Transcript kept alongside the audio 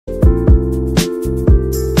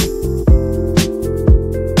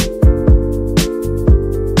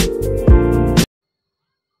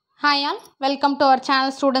Hi all, welcome to our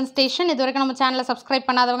channel Student Station. If you have channel subscribe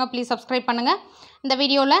pannadavanga please subscribe pannunga. In the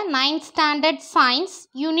video la 9th standard science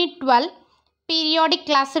unit 12 periodic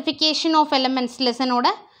classification of elements lesson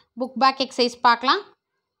oda book back exercise paakalam.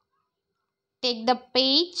 Take the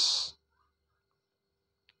page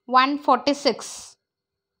 146.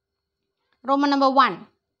 Roman number 1.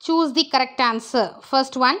 Choose the correct answer.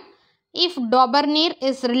 First one, if Daubernier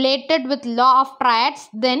is related with law of triads,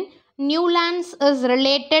 then Newlands is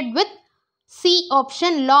related with C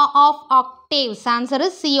option law of octaves. Answer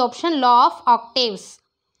is C option law of octaves.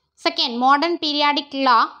 Second, modern periodic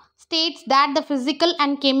law states that the physical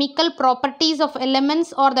and chemical properties of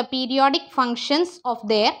elements or the periodic functions of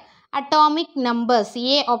their atomic numbers.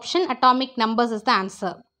 A option atomic numbers is the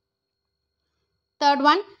answer. Third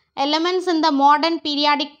one, elements in the modern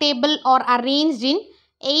periodic table are arranged in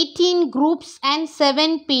 18 groups and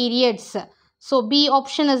 7 periods. So B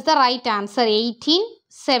option is the right answer. 18,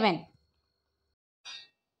 7.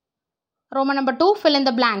 Roman number 2, fill in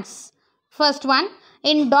the blanks. First one,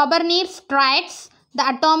 in Daubernier's triads, the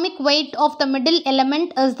atomic weight of the middle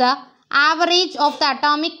element is the average of the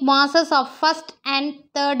atomic masses of first and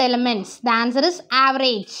third elements. The answer is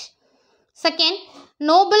average. Second,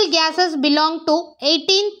 noble gases belong to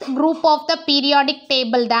 18th group of the periodic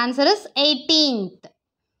table. The answer is 18th.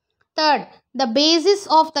 Third, the basis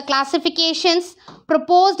of the classifications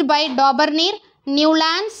proposed by Daubernier,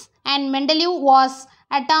 Newlands and Mendel was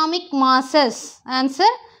atomic masses. Answer,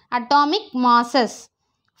 atomic masses.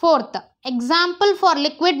 Fourth, example for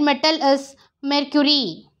liquid metal is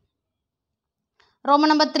mercury. Roman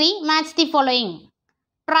number 3, match the following.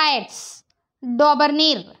 Triads,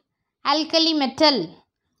 Daubernier, alkali metal,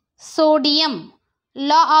 sodium,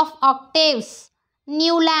 law of octaves,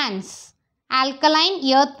 Newlands,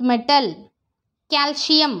 alkaline earth metal,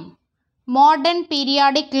 calcium, modern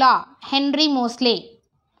periodic law, Henry Moseley.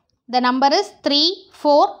 The number is 3,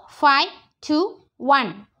 4, 5, 2,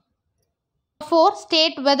 1. 4.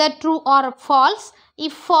 State whether true or false.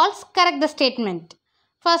 If false, correct the statement.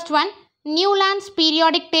 First one, Newlands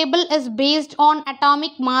periodic table is based on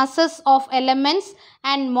atomic masses of elements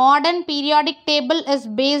and modern periodic table is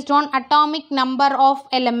based on atomic number of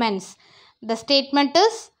elements. The statement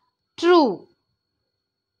is true.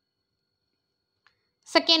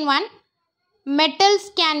 Second one,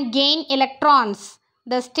 metals can gain electrons.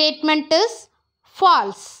 The statement is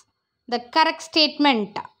false. The correct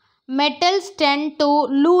statement, metals tend to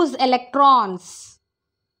lose electrons.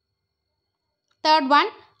 Third one,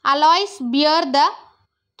 alloys bear the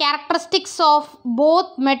characteristics of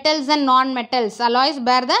both metals and non-metals. Alloys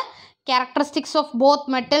bear the characteristics of both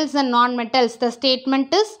metals and non-metals. The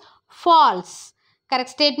statement is false. Correct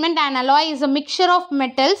statement, an alloy is a mixture of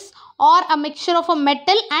metals or a mixture of a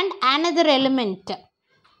metal and another element.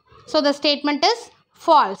 So the statement is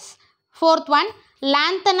false. Fourth one,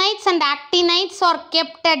 lanthanides and actinides are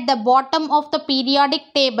kept at the bottom of the periodic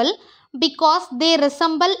table because they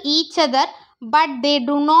resemble each other but they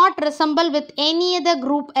do not resemble with any other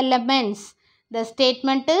group elements. The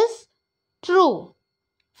statement is true.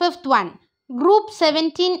 Fifth one, group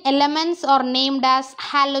 17 elements are named as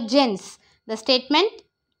halogens. The statement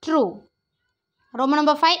true. Roman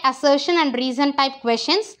number 5, assertion and reason type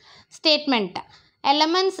questions. Statement,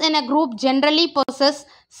 elements in a group generally possess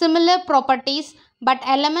similar properties but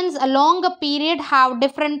elements along a period have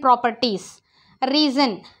different properties.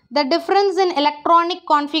 Reason, the difference in electronic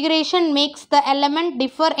configuration makes the element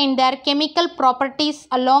differ in their chemical properties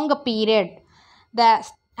along a period. The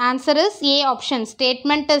answer is A option.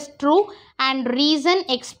 Statement is true and reason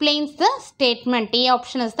explains the statement. A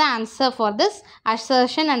option is the answer for this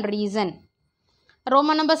assertion and reason.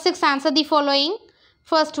 Roman number 6, answer the following.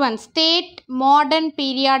 First one, state modern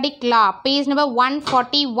periodic law. Page number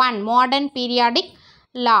 141. Modern periodic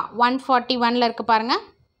law. 141 la irukku parunga.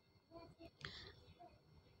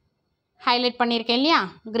 Highlight பண்ணிருக்கேன் இல்லையா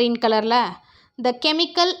green color la. The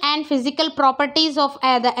chemical and physical properties of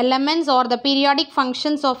the elements or the periodic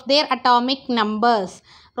functions of their atomic numbers.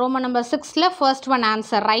 Roman number 6 la first one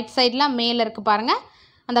answer. Right side la மேல இருக்கு பாருங்க.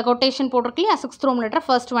 அந்த quotation போட்டிருக்கு இல்லையா 6th room letter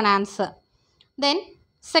first one answer. Then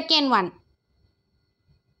second one.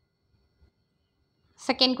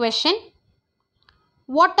 Second question.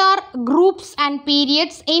 What are groups and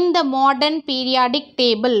periods in the modern periodic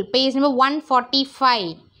table? Page number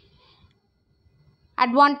 145.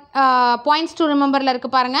 Points to remember la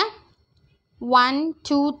irukku parunga. 1,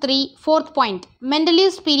 2, 3, 4th point.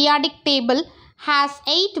 Mendel's periodic table has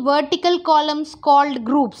 8 vertical columns called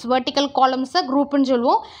groups. Vertical columns are group nu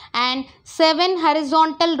solluvom and 7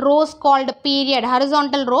 horizontal rows called period.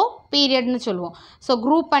 Horizontal row period nu solluvom. So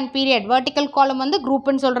group and period. Vertical column வந்து group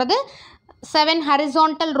nu சொல்றது, 7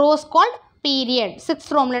 horizontal rows called period.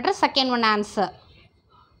 6th Roman letter, second one answer.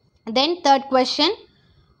 Then third question.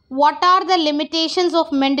 What are the limitations of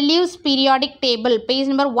Mendeleev's periodic table? Page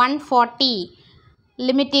number 140.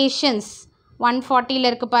 Limitations. 140 la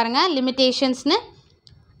irukku parunga. Limitations nu.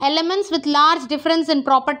 Elements with large difference in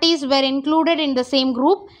properties were included in the same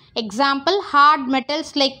group. Example, hard metals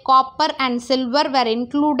like copper and silver were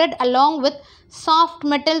included along with soft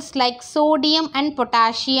metals like sodium and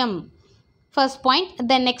potassium. First point.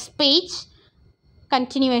 The next page.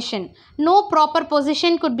 Continuation. No proper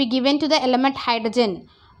position could be given to the element hydrogen.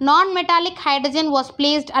 Non-metallic hydrogen was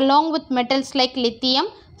placed along with metals like lithium,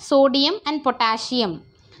 sodium and potassium.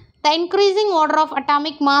 The increasing order of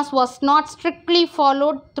atomic mass was not strictly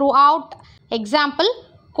followed throughout. Example,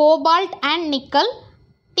 cobalt and nickel,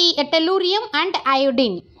 tellurium and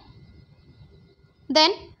iodine.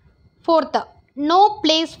 Then fourth, no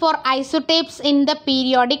place for isotopes in the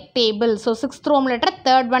periodic table. So 6th Roman letter,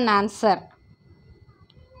 third one answer.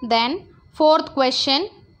 Then fourth question.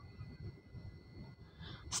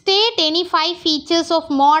 State any 5 features of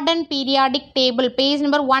modern periodic table. Page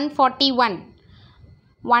number 141.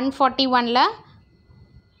 141 la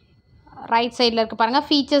right side la irukku parunga.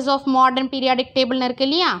 Features of modern periodic table nu irukku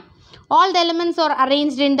illaya. All the elements are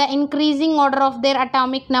arranged in the increasing order of their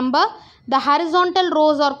atomic number. The horizontal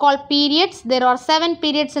rows are called periods. There are 7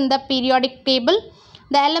 periods in the periodic table.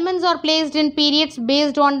 The elements are placed in periods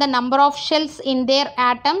based on the number of shells in their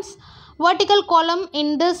atoms. Vertical column in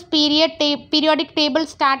this periodic table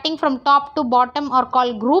starting from top to bottom are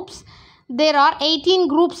called groups. There are 18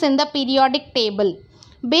 groups in the periodic table.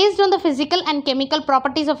 Based on the physical and chemical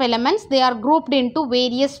properties of elements, they are grouped into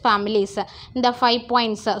various families. In the 5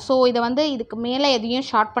 points. So, இதுக்கு மேலே எதையும்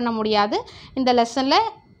short பண்ண முடியாது. இந்த லெசனில்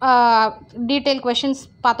detail questions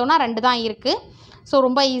பார்த்தோன்னா 2 தான் இருக்குது. ஸோ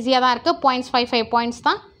ரொம்ப ஈஸியாக தான் இருக்குது. பாயிண்ட்ஸ் 5 பாயிண்ட்ஸ்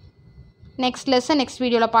தான். நெக்ஸ்ட் லெசன் நெக்ஸ்ட்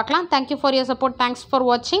வீடியோவில் பார்க்கலாம். Thank you for your support. Thanks for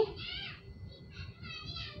வாட்சிங்.